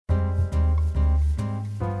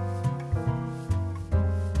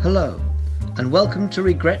Hello, and welcome to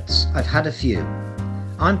Regrets I've Had a Few.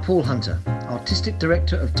 I'm Paul Hunter, Artistic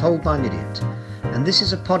Director of Told by an Idiot, and this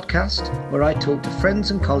is a podcast where I talk to friends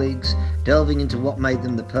and colleagues delving into what made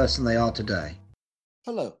them the person they are today.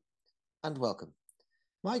 Hello, and welcome.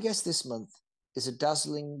 My guest this month is a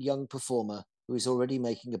dazzling young performer who is already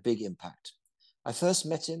making a big impact. I first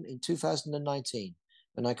met him in 2019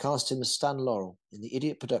 when I cast him as Stan Laurel in the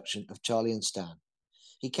Idiot production of Charlie and Stan.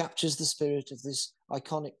 He captures the spirit of this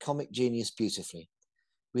iconic comic genius beautifully.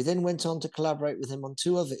 We then went on to collaborate with him on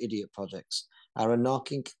two other Idiot projects, our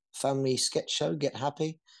anarchic family sketch show, Get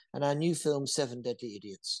Happy, and our new film, Seven Deadly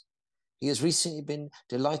Idiots. He has recently been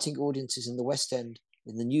delighting audiences in the West End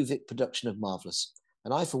in the new Vic production of Marvellous,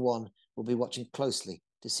 and I, for one, will be watching closely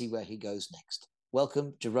to see where he goes next.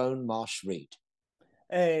 Welcome, Jerome Marsh Reed.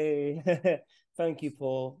 Hey, thank you,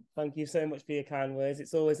 Paul. Thank you so much for your kind words.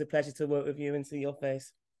 It's always a pleasure to work with you and see your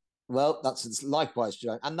face. Well, that's likewise,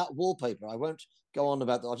 Joe. And that wallpaper, I won't go on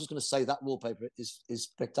about that. I'm just going to say that wallpaper is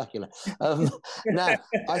spectacular. Now,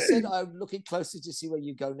 I said I'm looking closely to see where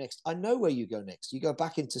you go next. I know where you go next. You go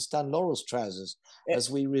back into Stan Laurel's trousers as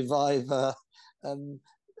we revive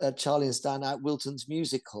Charlie and Stan at Wilton's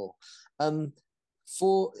Music Hall.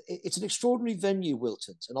 It's an extraordinary venue,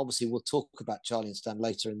 Wilton's, and obviously we'll talk about Charlie and Stan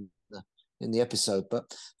later in the episode.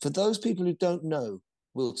 But for those people who don't know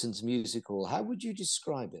Wilton's Music Hall, how would you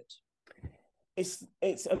describe it?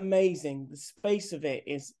 It's amazing. The space of it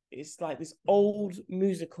is like this old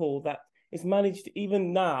music hall that is managed,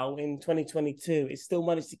 even now in 2022, it's still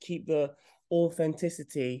managed to keep the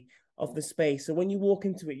authenticity of the space. So when you walk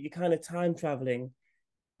into it, you're kind of time traveling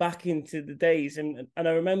back into the days. And I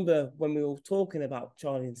remember when we were talking about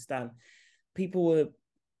Charlie and Stan, people were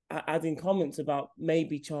adding comments about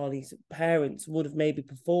maybe Charlie's parents would have maybe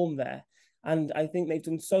performed there. And I think they've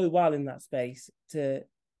done so well in that space to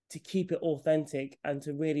keep it authentic and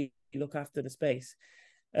to really look after the space.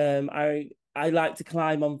 I like to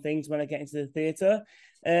climb on things when I get into the theatre.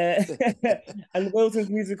 And Wilton's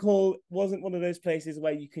Music Hall wasn't one of those places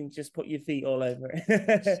where you can just put your feet all over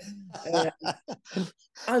it.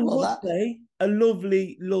 And say a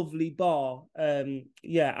lovely, lovely bar.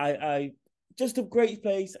 I just a great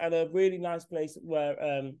place and a really nice place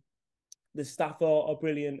where the staff are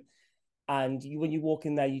brilliant. And when you walk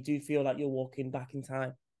in there, you do feel like you're walking back in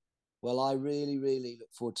time. Well, I really, really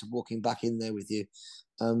look forward to walking back in there with you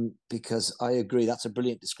because I agree. That's a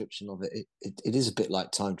brilliant description of it. It is a bit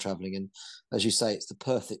like time traveling. And as you say, it's the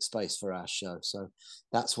perfect space for our show. So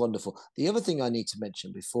that's wonderful. The other thing I need to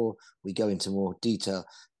mention before we go into more detail,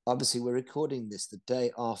 obviously we're recording this the day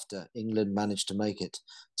after England managed to make it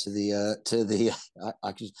to the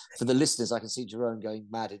for the listeners, I can see Jerome going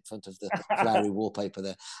mad in front of the flowery wallpaper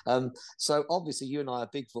there. So obviously you and I are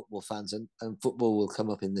big football fans, and football will come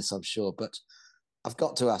up in this, I'm sure. But I've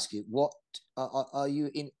got to ask you, what are you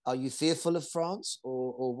in? Are you fearful of France,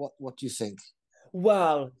 or what do you think?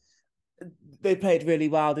 Well, they played really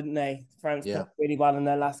well, didn't they? France played really well in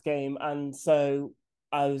their last game, and so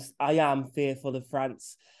I am fearful of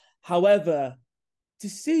France. However, to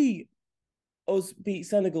see us beat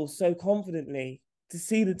Senegal so confidently, to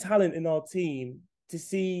see the talent in our team, to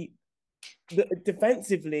see the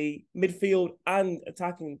defensively, midfield and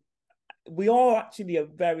attacking, we are actually a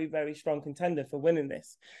very, very strong contender for winning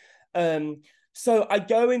this. So I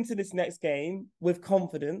go into this next game with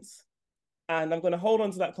confidence, and I'm going to hold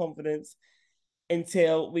on to that confidence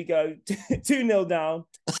until we go 2-0 down.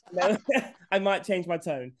 I might change my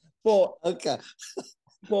tone. But okay.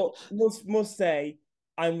 But must say,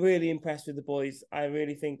 I'm really impressed with the boys. I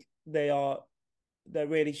really think they're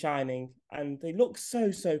really shining, and they look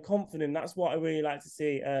so confident. That's what I really like to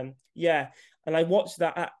see. And I watched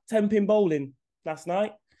that at 10-pin bowling last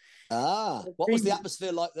night. What was the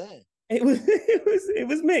atmosphere like there? It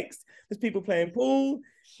was mixed. There's people playing pool.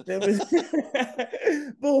 There was,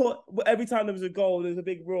 but every time there was a goal, there was a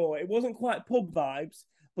big roar. It wasn't quite pub vibes,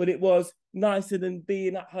 but it was nicer than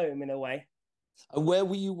being at home in a way. And where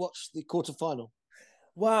will you watch the quarterfinal?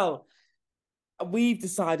 Well, we've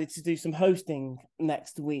decided to do some hosting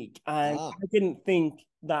next week, and I didn't think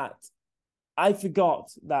that. I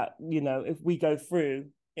forgot that, if we go through,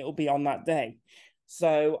 it'll be on that day.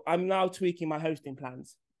 So I'm now tweaking my hosting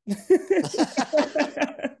plans.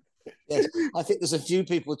 Yes, I think there's a few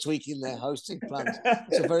people tweaking their hosting plans.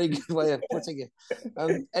 It's a very good way of putting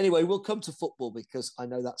it. Anyway, we'll come to football because I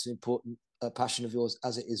know that's an important passion of yours,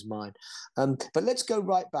 as it is mine. But let's go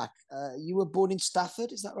right back. You were born in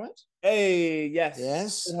Stafford, is that right? Hey, yes.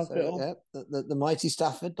 Yes. The mighty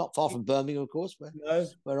Stafford, not far from Birmingham, of course,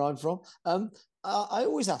 where I'm from. I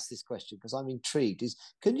always ask this question because I'm intrigued.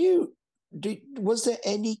 Can you Was there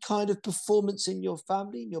any kind of performance in your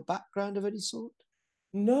family, in your background of any sort?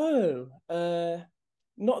 No,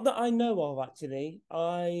 not that I know of, actually.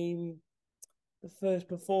 I'm the first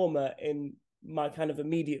performer in my kind of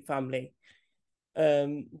immediate family.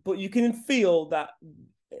 But you can feel that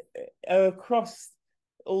across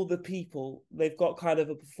all the people, they've got kind of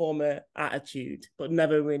a performer attitude, but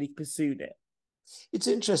never really pursued it. It's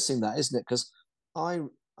interesting that, isn't it? Because I,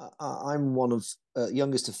 I'm one of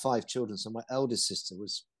youngest of five children, so my eldest sister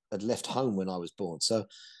was had left home when I was born. So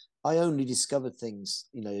I only discovered things,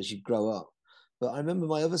 as you grow up. But I remember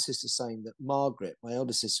my other sister saying that Margaret, my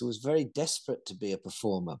elder sister, was very desperate to be a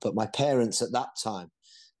performer, but my parents at that time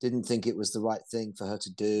didn't think it was the right thing for her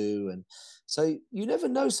to do. And so you never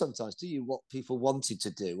know sometimes, do you, what people wanted to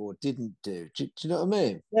do or didn't do? Do you know what I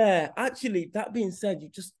mean? Yeah, actually, that being said, you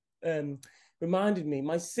just um, reminded me.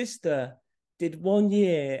 My sister did 1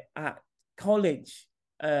 year at college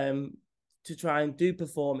um, to try and do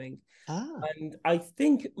performing. Ah, And I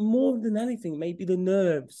think more than anything, maybe the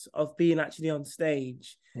nerves of being actually on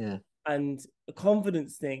stage yeah. and a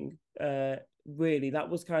confidence thing, really, that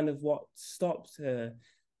was kind of what stopped her.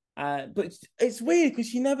 But it's weird because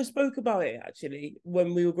she never spoke about it actually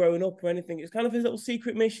when we were growing up or anything. It's kind of his little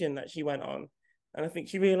secret mission that she went on. And I think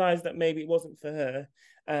she realized that maybe it wasn't for her.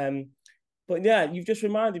 Um, but yeah, you've just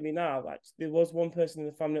reminded me now that there was one person in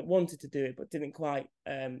the family that wanted to do it but didn't quite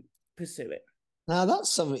pursue it. Now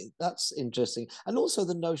that's something that's interesting. And also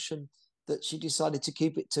the notion that she decided to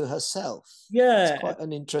keep it to herself. That's Yeah, quite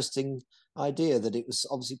an interesting idea that it was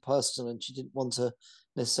obviously personal and she didn't want to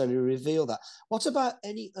necessarily reveal that. What about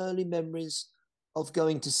any early memories of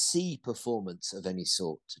going to see performance of any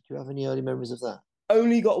sort? Do you have any early memories of that?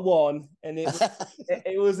 only got one, and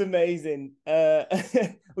it was amazing.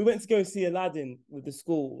 We went to go see Aladdin with the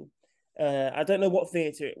school. I don't know what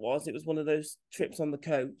theatre it was. It was one of those trips on the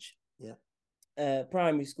coach, Yeah.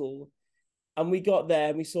 primary school, and we got there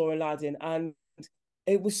and we saw Aladdin, and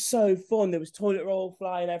it was so fun. There was toilet roll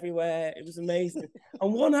flying everywhere. It was amazing.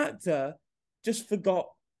 And one actor just forgot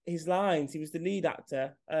his lines. He was the lead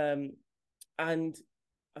actor, and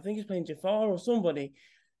I think he was playing Jafar or somebody,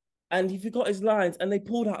 and he forgot his lines, and they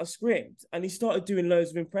pulled out a script, and he started doing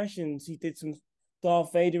loads of impressions. He did some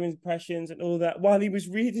Darth Vader impressions and all that while he was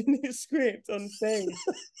reading his script on stage,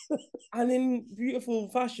 and in beautiful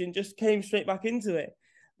fashion, just came straight back into it.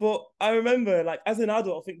 But I remember, like as an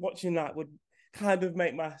adult, I think watching that would kind of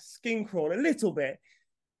make my skin crawl a little bit.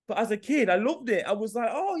 But as a kid, I loved it. I was like,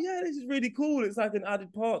 oh yeah, this is really cool. It's like an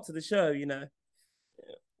added part to the show, you know.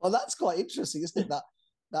 Well, that's quite interesting, isn't it?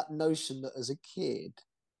 That notion that as a kid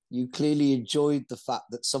you clearly enjoyed the fact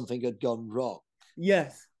that something had gone wrong.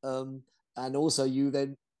 Yes. Um, and also you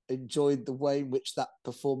then enjoyed the way in which that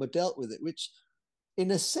performer dealt with it, which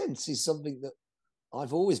in a sense is something that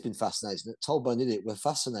I've always been fascinated. At Told by an Idiot, we're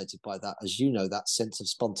fascinated by that, as you know, that sense of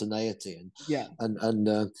spontaneity and Yeah.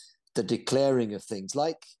 the declaring of things,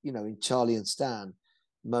 like in Charlie and Stan,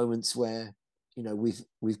 moments where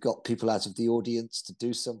we've got people out of the audience to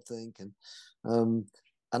do something, um,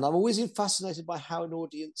 and I'm always fascinated by how an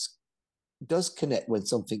audience does connect when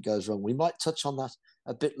something goes wrong. We might touch on that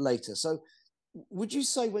a bit later. So, would you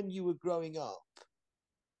say when you were growing up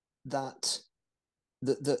that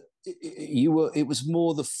that you were it was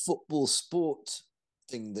more the football sport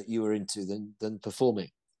thing that you were into than performing?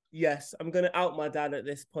 Yes, I'm gonna out my dad at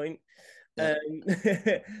this point. Yeah,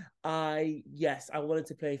 Um, I wanted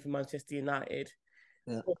to play for Manchester United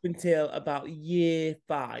yeah. up until about year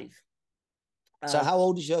five. So, Um, how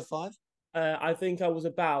old is your five? I think I was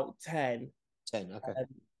about 10. 10. Okay. Um,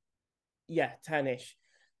 yeah, 10-ish.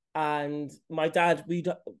 And my dad,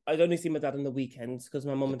 I'd only see my dad on the weekends because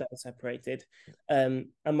my mum Yeah. and dad are separated. And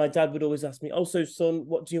my dad would always ask me, "Oh, so son,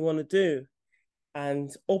 what do you want to do?" And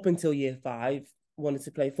up until year five, wanted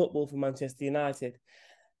to play football for Manchester United.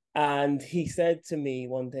 And he said to me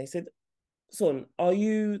one day, he said, "Son, are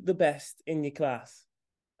you the best in your class?"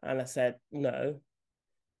 And I said, "No."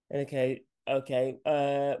 And okay.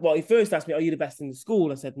 Well, he first asked me, "Are you the best in the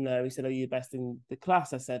school?" I said, "No." He said, "Are you the best in the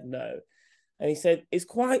class?" I said, "No." And he said, "It's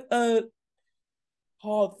quite a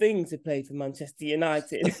hard thing to play for Manchester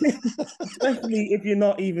United, especially if you're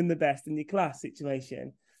not even the best in your class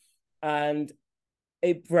situation." And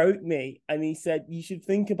it broke me. And he said, "You should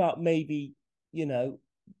think about maybe, you know,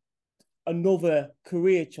 another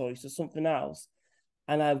career choice or something else."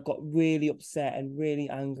 And I got really upset and really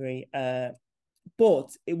angry. But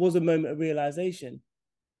it was a moment of realization.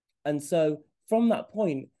 And so from that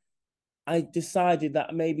point, I decided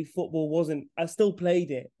that maybe football wasn't, I still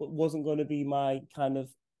played it, but wasn't going to be my kind of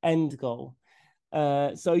end goal.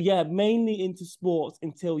 So yeah, mainly into sports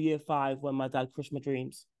until year five when my dad crushed my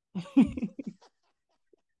dreams.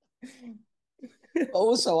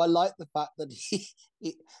 Also, I like the fact that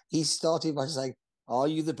he started by saying, "Are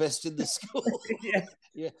you the best in the school?" Yeah.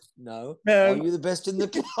 Yeah, no. Are Um, you the best in the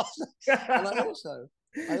class? And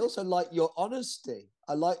I also like your honesty.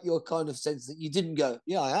 I like your kind of sense that you didn't go,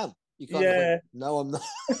 "Yeah, I am." You kind of went, yeah. "No, I'm not."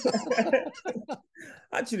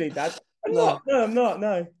 Actually, Dad, I'm not. No, No, I'm not.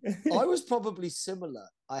 No. I was probably similar,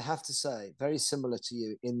 I have to say, very similar to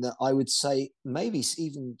you in that I would say maybe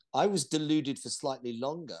even I was deluded for slightly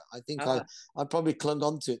longer. I think Ah, I probably clung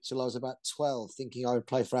on to it till I was about 12, thinking I would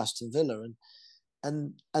play for Aston Villa.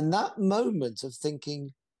 And that moment of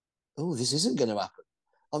thinking, oh, this isn't going to happen.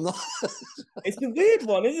 I'm not. it's a weird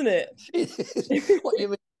one, isn't it? What do you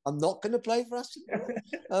mean? I'm not going to play for Aston Villa.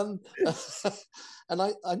 Um, and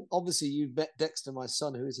I obviously you met Dexter, my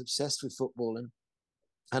son, who is obsessed with football,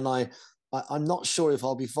 and I'm not sure if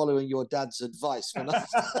I'll be following your dad's advice when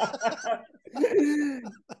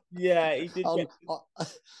Yeah, he did get. I'll, I'll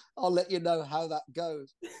I'll let you know how that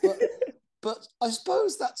goes. But I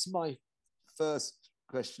suppose that's my first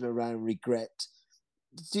question around regret.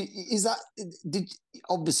 Is that did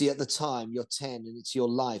obviously at the time you're 10 and it's your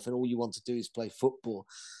life and all you want to do is play football.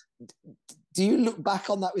 Do you look back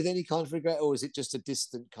on that with any kind of regret, or is it just a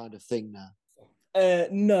distant kind of thing now?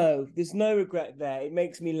 No, there's no regret there. It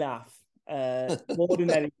makes me laugh. More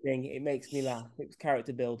than anything, it makes me laugh. It's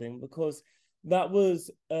character building because that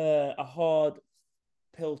was a hard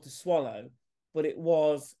pill to swallow, but it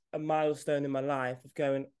was a milestone in my life of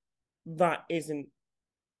going, that isn't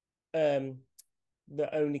um,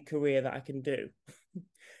 the only career that I can do.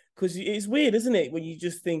 Because it's weird, isn't it? When you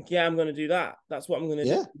just think, yeah, I'm going to do that. That's what I'm going to do.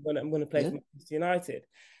 Yeah, I'm going to play yeah. for Manchester United.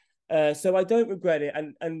 So I don't regret it.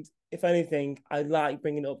 And if anything, I like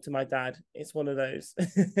bringing it up to my dad. It's one of those.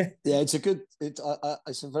 Yeah, it's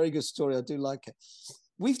a very good story. I do like it.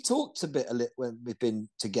 We've talked a bit when we've been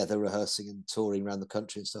together rehearsing and touring around the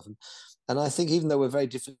country and stuff. And I think even though we're very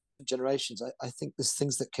different generations, I think there's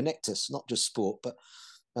things that connect us, not just sport, but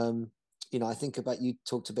um, I think about you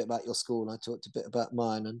talked a bit about your school and I talked a bit about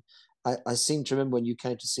mine. And I seem to remember when you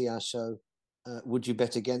came to see our show, Would You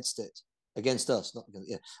Bet Against It? Against us, not against,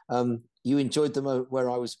 yeah. You enjoyed the moment where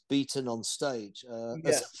I was beaten on stage.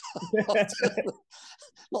 Yeah.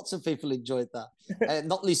 Lots of people enjoyed that, and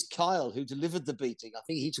not least Kyle, who delivered the beating. I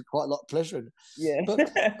think he took quite a lot of pleasure in it. Yeah. But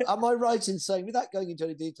am I right in saying, without going into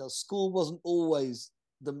any details, school wasn't always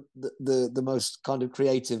the most kind of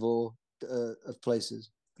creative or of places?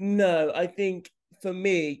 No, I think for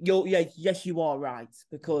me, yes, you are right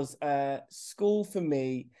because school for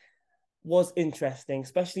me was interesting,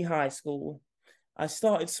 especially high school. I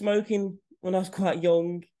started smoking when I was quite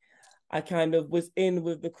young. I kind of was in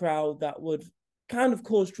with the crowd that would kind of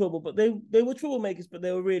cause trouble, but they were troublemakers, but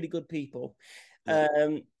they were really good people. Yeah,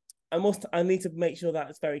 Um, I need to make sure that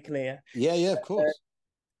it's very clear. yeah, of Uh, course.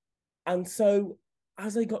 and so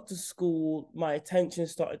as I got to school, my attention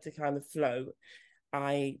started to kind of flow.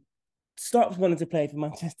 I stopped wanting to play for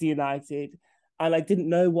Manchester United, and I didn't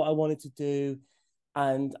know what I wanted to do,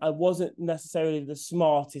 and I wasn't necessarily the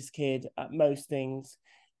smartest kid at most things.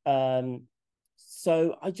 Um,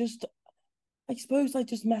 so I suppose I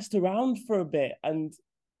just messed around for a bit, and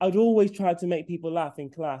I'd always tried to make people laugh in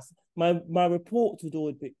class. My report would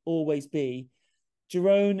always be,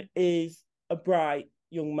 Jerome is a bright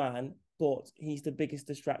young man, but he's the biggest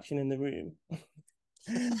distraction in the room.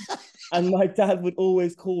 And my dad would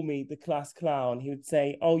always call me the class clown. He would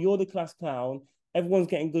say, "Oh, you're the class clown. Everyone's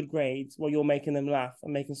getting good grades while you're making them laugh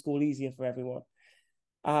and making school easier for everyone."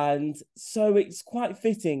 And so it's quite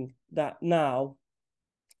fitting that now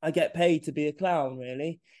I get paid to be a clown,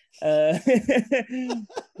 really, uh,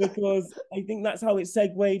 because I think that's how it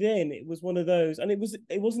segued in. It was one of those, and it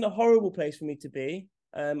wasn't a horrible place for me to be.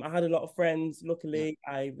 I had a lot of friends. Yeah. Luckily,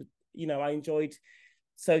 I enjoyed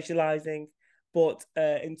socializing, but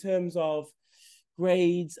in terms of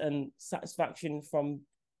grades and satisfaction from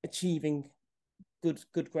achieving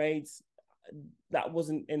good grades, that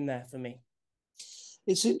wasn't in there for me.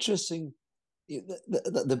 It's interesting.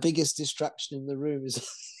 The biggest distraction in the room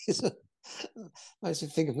is a, makes me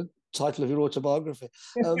think of the title of your autobiography.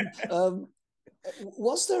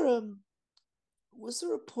 Was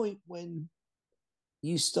there a point when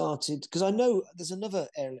you started, because I know there's another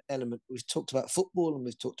element. We've talked about football and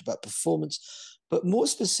we've talked about performance, but more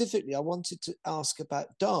specifically I wanted to ask about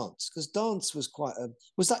dance, because dance was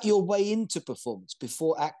was that your way into performance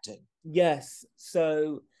before acting? Yes,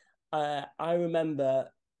 so I remember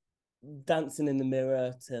dancing in the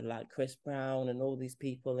mirror to like Chris Brown and all these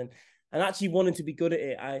people, and actually wanting to be good at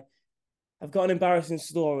it. I've got an embarrassing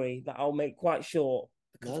story that I'll make quite short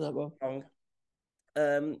because No, well, long.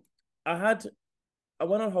 Um, I had I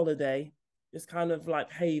went on holiday. It's kind of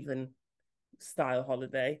like Haven style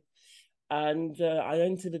holiday, and I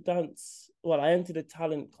entered a dance. Well, I entered a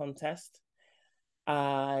talent contest,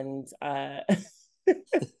 and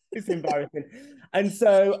it's embarrassing. And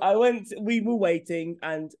so I went. We were waiting,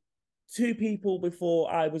 and two people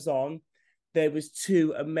before I was on, there was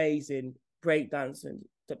two amazing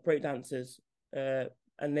breakdancers,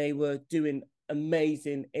 and they were doing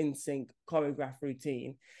amazing in sync choreograph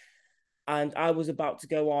routine. And I was about to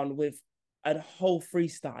go on with a whole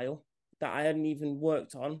freestyle that I hadn't even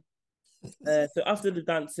worked on. So after the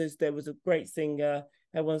dancers, there was a great singer.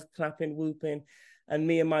 Everyone's clapping, whooping, and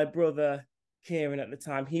me and my brother Kieran at the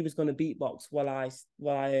time, he was going to beatbox while I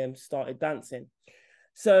started dancing.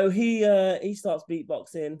 So he starts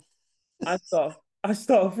beatboxing. I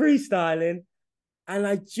start freestyling, and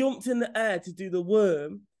I jumped in the air to do the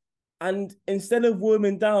worm. And instead of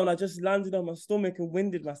worming down, I just landed on my stomach and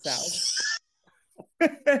winded myself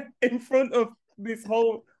in front of this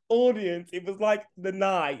whole audience. It was like the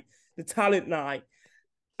talent night,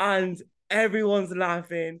 and everyone's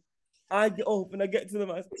laughing. I get up and I get to them.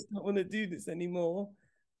 I don't want to do this anymore.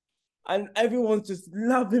 And everyone's just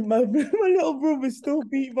laughing. My little brother's still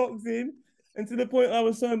beatboxing. And to the point I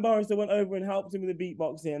was so embarrassed, I went over and helped him with the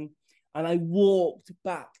beatboxing. And I walked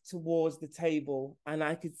back towards the table, and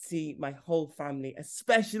I could see my whole family,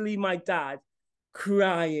 especially my dad,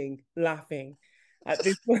 crying, laughing at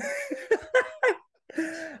this point.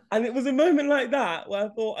 And it was a moment like that where I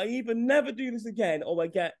thought, I either never do this again or I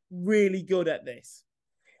get really good at this.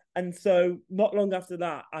 And so not long after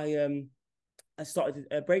that, I started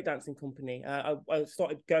a breakdancing company. I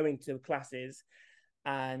started going to classes,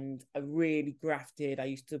 and I really grafted. I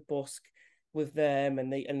used to busk with them,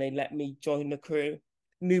 and they let me join the crew,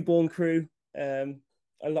 newborn crew. A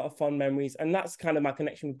lot of fond memories, and that's kind of my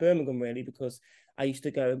connection with Birmingham, really, because I used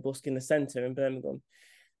to go and busk in the centre in Birmingham.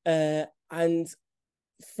 And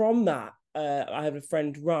from that, I have a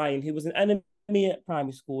friend, Ryan, who was an enemy at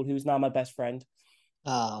primary school, who is now my best friend.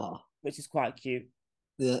 Which is quite cute.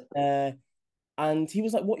 Yeah. And he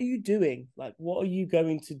was like, "What are you doing? Like, what are you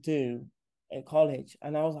going to do at college?"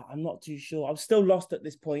 And I was like, "I'm not too sure." I was still lost at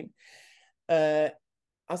this point. I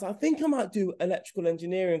was like, "I think I might do electrical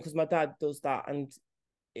engineering because my dad does that, and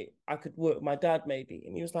I could work with my dad maybe."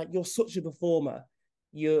 And he was like, "You're such a performer.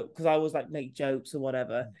 Because I was like make jokes or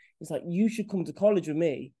whatever." He's like, "You should come to college with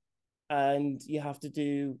me, and you have to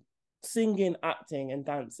do singing, acting, and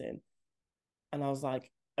dancing." And I was like,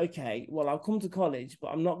 "Okay, well, I'll come to college, but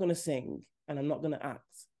I'm not going to sing and I'm not going to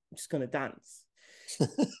act. I'm just going to dance."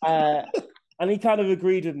 And he kind of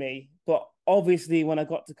agreed with me. But obviously, when I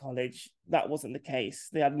got to college, that wasn't the case.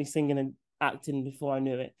 They had me singing and acting before I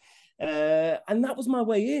knew it. And that was my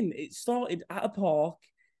way in. It started at a park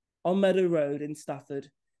on Meadow Road in Stafford.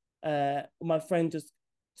 My friend just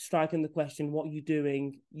striking the question, "What are you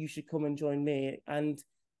doing? You should come and join me." And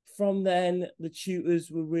from then, the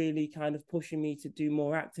tutors were really kind of pushing me to do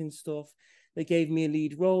more acting stuff. They gave me a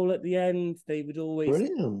lead role at the end. They would always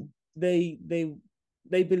Brilliant.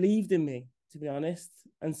 They believed in me, to be honest.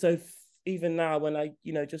 And so even now, when I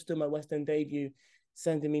just done my West End debut,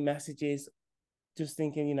 sending me messages, just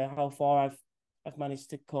thinking how far I've managed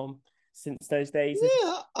to come since those days.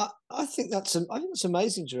 Yeah, I think that's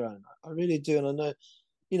amazing, Jerome. I really do, and I know,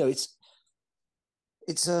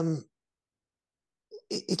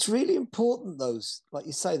 it's really important, those, like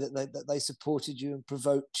you say, that they supported you and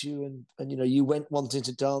provoked you, and you went wanting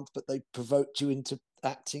to dance, but they provoked you into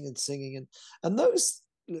acting and singing, and those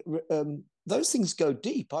things go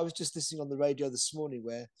deep. I was just listening on the radio this morning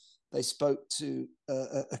where they spoke to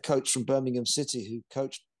a coach from Birmingham City who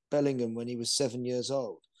coached Bellingham when he was 7 years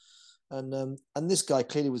old. And this guy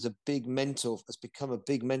clearly was a big mentor, has become a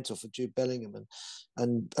big mentor for Jude Bellingham,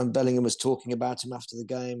 and Bellingham was talking about him after the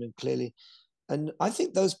game, and clearly, and I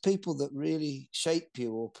think those people that really shape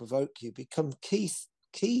you or provoke you become key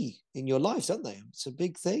in your life, don't they? It's a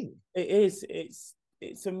big thing. It is.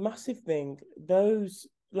 It's a massive thing. Those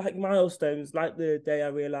like milestones, like the day I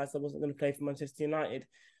realised I wasn't going to play for Manchester United.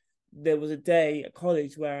 There was a day at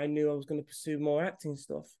college where I knew I was going to pursue more acting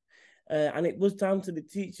stuff. And it was down to the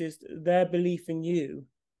teachers, their belief in you.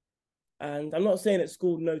 And I'm not saying at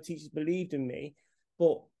school no teachers believed in me,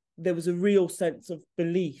 but there was a real sense of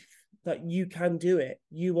belief that you can do it.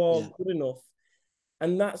 You are good enough.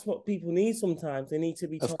 And that's what people need sometimes. They need to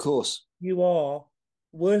be told, of course, you are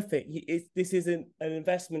worth it. This isn't an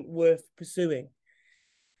investment worth pursuing.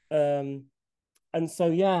 And so,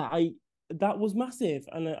 that was massive.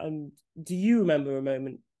 And do you remember a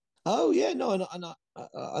moment? Oh yeah, no, and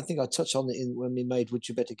I think I touched on it when we made "Would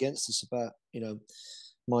You Bet Against Us" about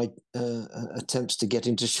my attempts to get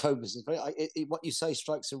into show business. What you say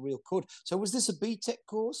strikes a real chord. So was this a BTEC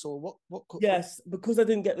course or what? Yes, because I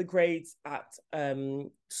didn't get the grades at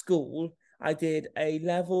school, I did a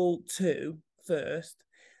level 2 first,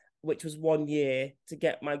 which was 1 year to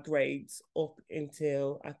get my grades up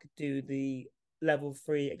until I could do the level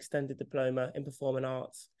 3 extended diploma in performing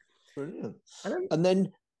arts. Brilliant. And And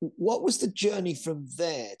then what was the journey from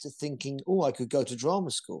there to thinking, oh, I could go to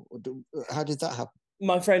drama school? How did that happen?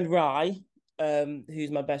 my friend Rye,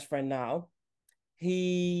 who's my best friend now,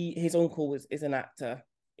 his uncle is an actor.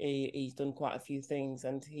 He's done quite a few things,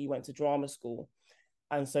 and he went to drama school.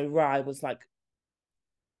 And so Rye was like,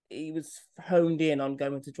 he was honed in on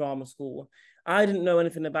going to drama school. I didn't know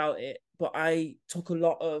anything about it, but I took a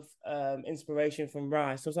lot of inspiration from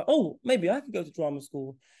Rye. So I was like, oh, maybe I could go to drama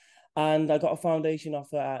school. And I got a foundation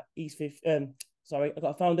offer at I got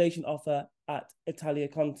a foundation offer at Italia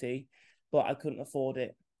Conti, but I couldn't afford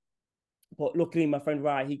it. But luckily, my friend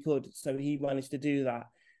Rye, he could, so he managed to do that.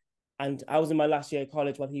 And I was in my last year of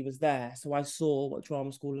college when he was there, so I saw what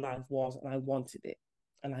drama school life was, and I wanted it,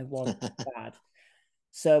 and I wanted it bad.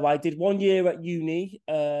 So I did 1 year at uni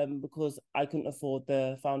because I couldn't afford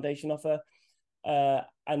the foundation offer.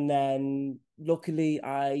 And then luckily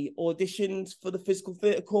I auditioned for the physical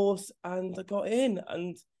theatre course and I got in,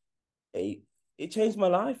 and it changed my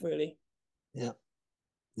life really. Yeah.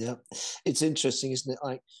 Yeah. It's interesting, isn't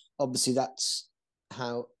it? Obviously that's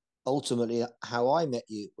how ultimately how I met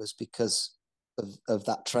you, was because of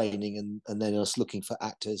that training and then us looking for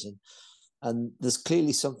actors, and there's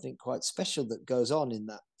clearly something quite special that goes on in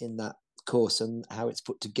that course, and how it's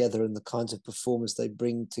put together and the kinds of performers they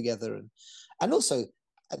bring together, and also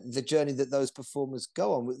the journey that those performers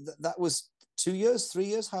go on. That was 2 years, 3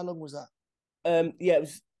 years. How long was that? Yeah, it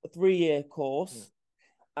was a 3 year course,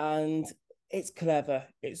 and it's clever.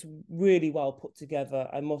 It's really well put together.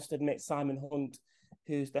 I must admit, Simon Hunt,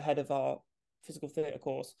 who's the head of our physical theatre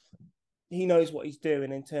course, he knows what he's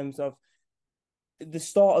doing in terms of the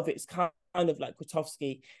start of it's kind of like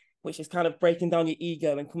Grotowski, which is kind of breaking down your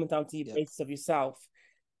ego and coming down to your basis of yourself.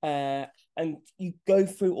 And you go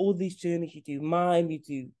through all these journeys. You do mime, you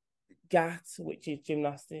do GAT, which is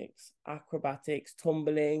gymnastics, acrobatics,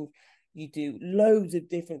 tumbling. You do loads of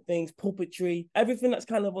different things, puppetry, everything that's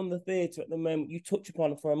kind of on the theatre at the moment, you touch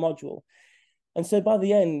upon for a module. And so by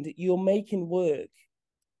the end, you're making work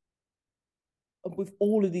with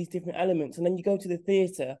all of these different elements. And then you go to the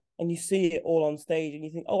theatre and you see it all on stage and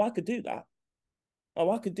you think, oh, I could do that. Oh,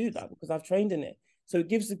 I could do that because I've trained in it. So it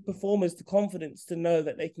gives the performers the confidence to know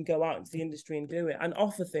that they can go out into the industry and do it and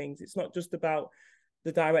offer things. It's not just about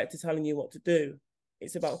the director telling you what to do.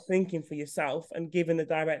 It's about thinking for yourself and giving the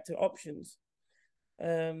director options.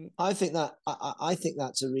 I think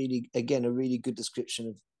that's a really good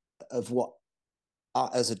description of what,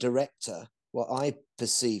 as a director, what I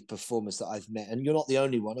perceive performers that I've met, and you're not the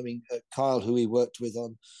only one. I mean, Kyle, who we worked with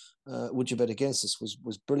on Would You Bet Against Us,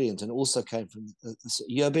 was brilliant, and also came from a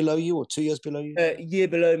year below you or 2 years below you. Year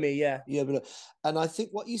below me, yeah. Year below, and I think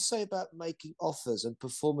what you say about making offers and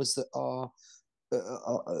performers that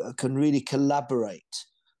can really collaborate,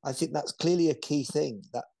 I think that's clearly a key thing,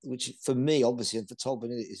 that which for me, obviously, and for Told by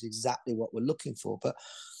An Idiot, is exactly what we're looking for. But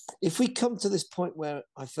if we come to this point where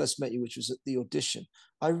I first met you, which was at the audition,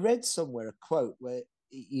 I read somewhere a quote where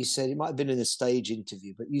you said, it might have been in a stage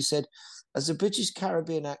interview, but you said, as a British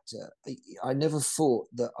Caribbean actor, I never thought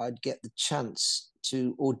that I'd get the chance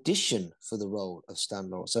to audition for the role of Stan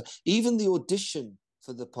Laurel. So even the audition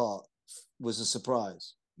for the part was a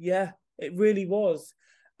surprise. Yeah, it really was.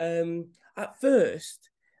 At first,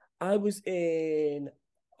 I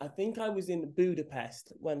think I was in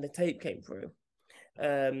Budapest when the tape came through,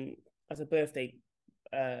 as a birthday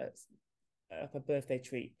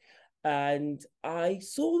treat. And I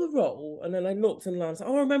saw the role, and then I looked and I was like,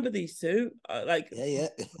 oh, I remember these two. Yeah.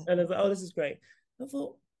 And I was like, oh, this is great. I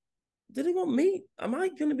thought, do they want me? Am I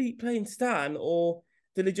going to be playing Stan, or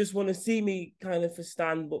do they just want to see me kind of for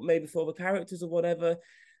Stan, but maybe for other characters or whatever?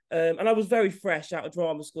 And I was very fresh out of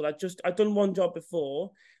drama school. I'd done one job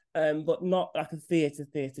before, but not like a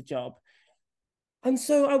theatre job. And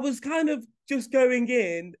so I was kind of just going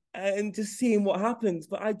in and just seeing what happens,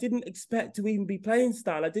 but I didn't expect to even be playing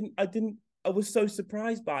Stan. I was so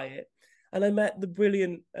surprised by it. And I met the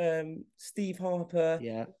brilliant Steve Harper,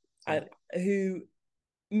 who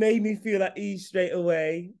made me feel at ease straight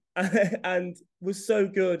away and was so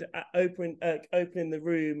good at opening the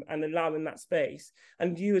room and allowing that space.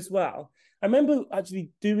 And you as well. I remember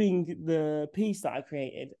actually doing the piece that I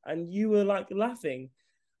created, and you were like laughing.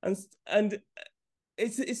 And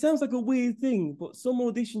it sounds like a weird thing, but some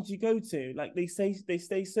auditions you go to, like they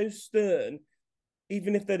stay so stern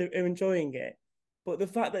even if they're enjoying it. But the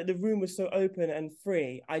fact that the room was so open and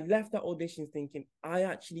free, I left that audition thinking, I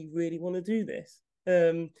actually really want to do this.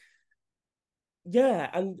 Yeah,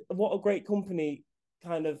 and what a great company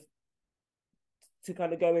kind of to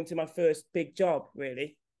kind of go into my first big job,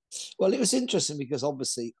 really. Well, it was interesting because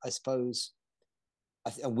obviously, I suppose,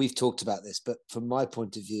 and we've talked about this, but from my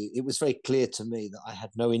point of view, it was very clear to me that I had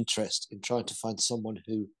no interest in trying to find someone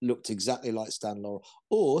who looked exactly like Stan Laurel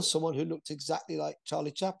or someone who looked exactly like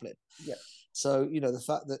Charlie Chaplin. Yeah. So, the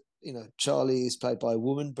fact that, Charlie is played by a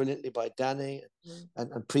woman brilliantly by Danny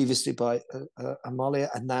and previously by Amalia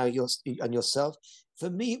and now yourself. For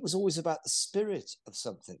me, it was always about the spirit of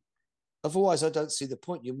something. Otherwise, I don't see the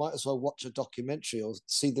point. You might as well watch a documentary or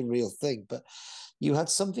see the real thing. But you had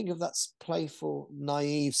something of that playful,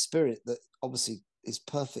 naive spirit that obviously is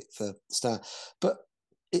perfect for Stan. But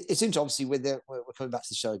it's interesting. Obviously, we're coming back to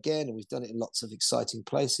the show again, and we've done it in lots of exciting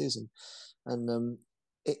places, and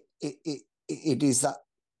it is that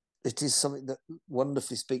it is something that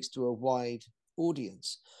wonderfully speaks to a wide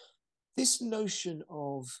audience. This notion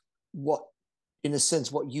of what, in a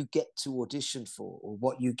sense, what you get to audition for or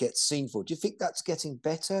what you get seen for, do you think that's getting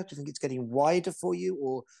better? Do you think it's getting wider for you,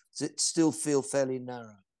 or does it still feel fairly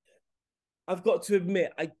narrow? I've got to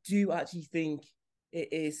admit, I do actually think it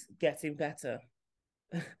is getting better.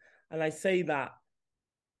 And I say that,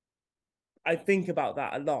 I think about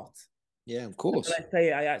that a lot. Yeah, of And course. when I say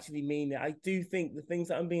it, I actually mean it. I do think the things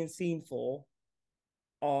that I'm being seen for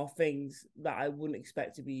are things that I wouldn't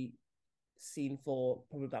expect to be seen for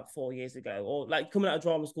probably about 4 years ago, or like coming out of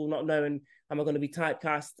drama school, not knowing am I going to be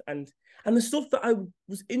typecast, and the stuff that I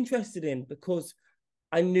was interested in because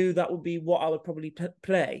I knew that would be what I would probably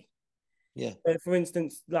play. Yeah. For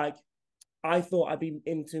instance, like I thought I'd be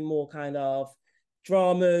into more kind of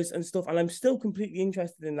dramas and stuff, and I'm still completely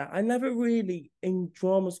interested in that. I never really in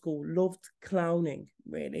drama school loved clowning,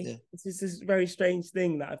 really. Yeah. This is this very strange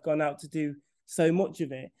thing that I've gone out to do so much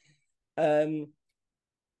of it.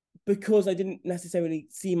 Because I didn't necessarily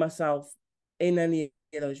see myself in any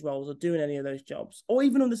of those roles or doing any of those jobs, or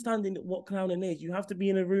even understanding what clowning is. You have to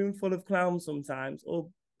be in a room full of clowns sometimes, or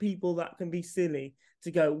people that can be silly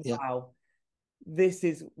to go, Yeah. wow, this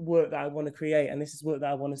is work that I want to create, and this is work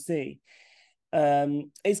that I want to see.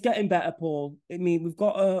 It's getting better, Paul. I mean, we've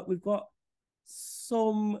got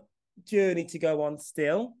some journey to go on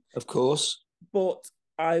still, Of course. but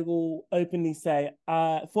I will openly say,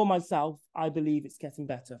 for myself, I believe it's getting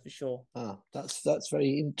better for sure. That's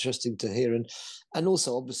very interesting to hear, and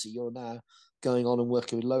also obviously you're now going on and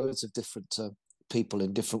working with loads of different people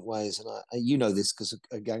in different ways, and you know this because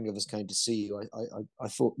a gang of us came to see you. I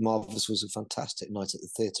thought Marvelous was a fantastic night at the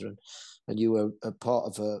theatre, and you were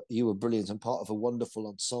you were brilliant and part of a wonderful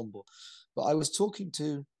ensemble. But I was talking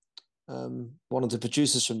to one of the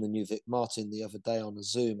producers from the New Vic, Martin, the other day on a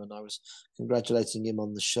Zoom, and I was congratulating him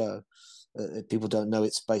on the show. People don't know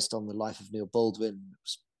it's based on the life of Neil Baldwin. It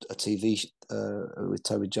was a TV with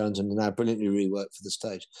Toby Jones and now brilliantly reworked for the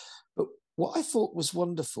stage. But what I thought was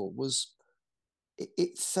wonderful was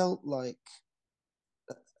it felt like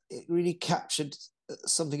it really captured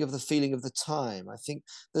something of the feeling of the time. I think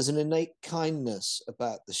there's an innate kindness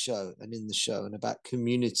about the show and in the show and about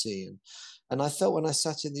community. And I felt when I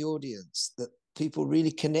sat in the audience that people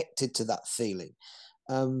really connected to that feeling.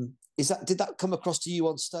 Did that come across to you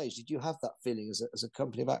on stage? Did you have that feeling as a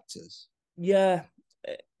company of actors? Yeah,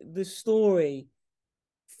 the story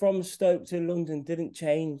from Stoke to London didn't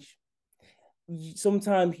change.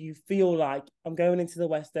 Sometimes you feel like I'm going into the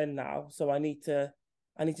West End now, so I need to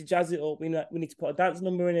jazz it up. We need to put a dance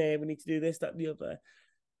number in here. We need to do this, that, the other.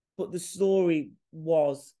 But the story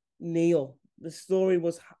was Neil. The story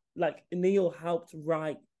was like Neil helped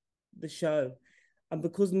write the show. And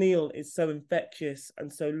because Neil is so infectious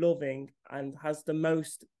and so loving and has the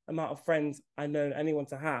most amount of friends I know anyone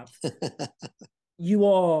to have, you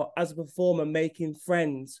are, as a performer, making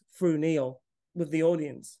friends through Neil with the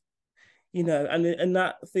audience. And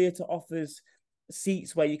that theatre offers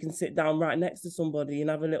seats where you can sit down right next to somebody and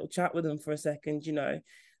have a little chat with them for a second.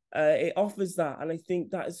 It offers that, and I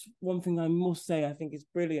think that is one thing I must say I think is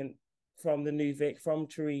brilliant from the New Vic, from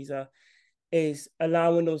Teresa, is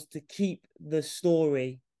allowing us to keep the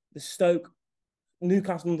story, the Stoke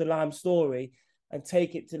Newcastle under Lyme story, and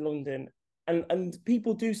take it to London. And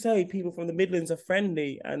people do say people from the Midlands are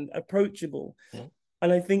friendly and approachable. Yeah.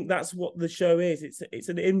 And I think that's what the show is. It's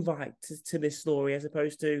an invite to this story as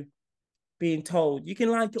opposed to being told you can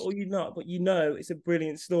like it or you not, but it's a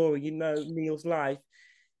brilliant story. Neil's life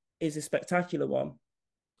is a spectacular one.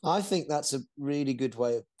 I think that's a really good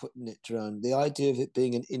way of putting it, Jerome. The idea of it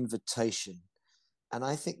being an invitation And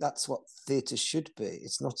I think that's what theatre should be.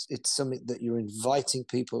 It's something that you're inviting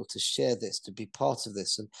people to share this, to be part of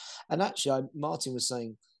this. And actually, Martin was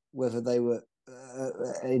saying whether they were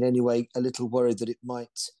in any way a little worried that it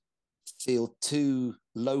might feel too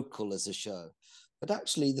local as a show. But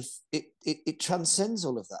actually, it transcends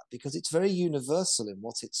all of that, because it's very universal in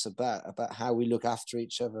what it's about how we look after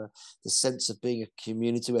each other, the sense of being a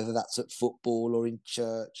community, whether that's at football or in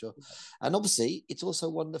church. And obviously, it's also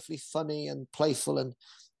wonderfully funny and playful. And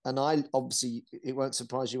I obviously, it won't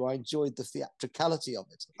surprise you, I enjoyed the theatricality of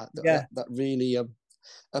it. That really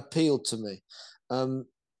appealed to me.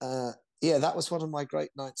 That was one of my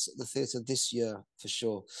great nights at the theatre this year, for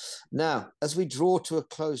sure. Now, as we draw to a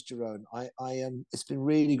close, Jerome, it's been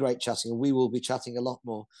really great chatting, and we will be chatting a lot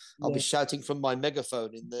more. I'll be shouting from my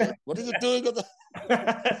megaphone in there. What are you doing? But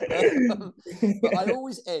I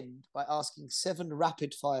always end by asking 7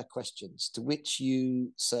 rapid-fire questions, to which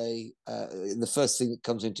you say the first thing that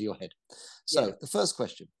comes into your head. So, the first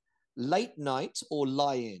question: late night or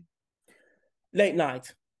lie-in? Late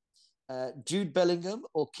night. Jude Bellingham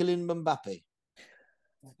or Kylian Mbappe?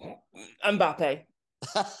 Mbappe.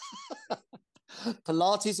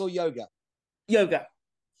 Pilates or yoga? Yoga.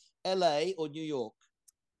 LA or New York?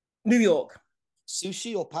 New York.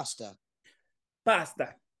 Sushi or pasta?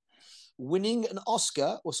 Pasta. Winning an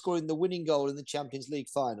Oscar or scoring the winning goal in the Champions League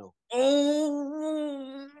final?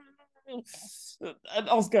 An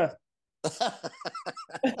Oscar.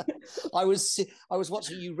 I was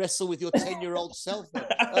watching you wrestle with your 10-year-old self.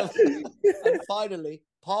 And finally,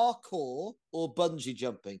 parkour or bungee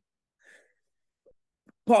jumping?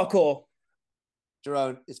 Parkour.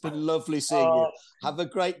 Jerome, it's been lovely seeing you. Have a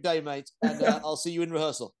great day, mate, and I'll see you in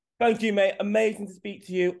rehearsal. Thank you, mate. Amazing to speak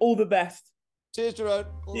to you. All the best. Cheers, Jerome.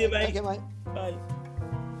 See you, mate. Take care, mate. Bye.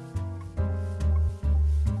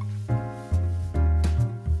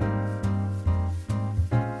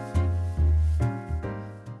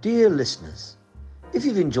 Dear listeners, if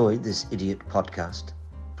you've enjoyed this idiot podcast,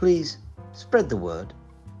 please spread the word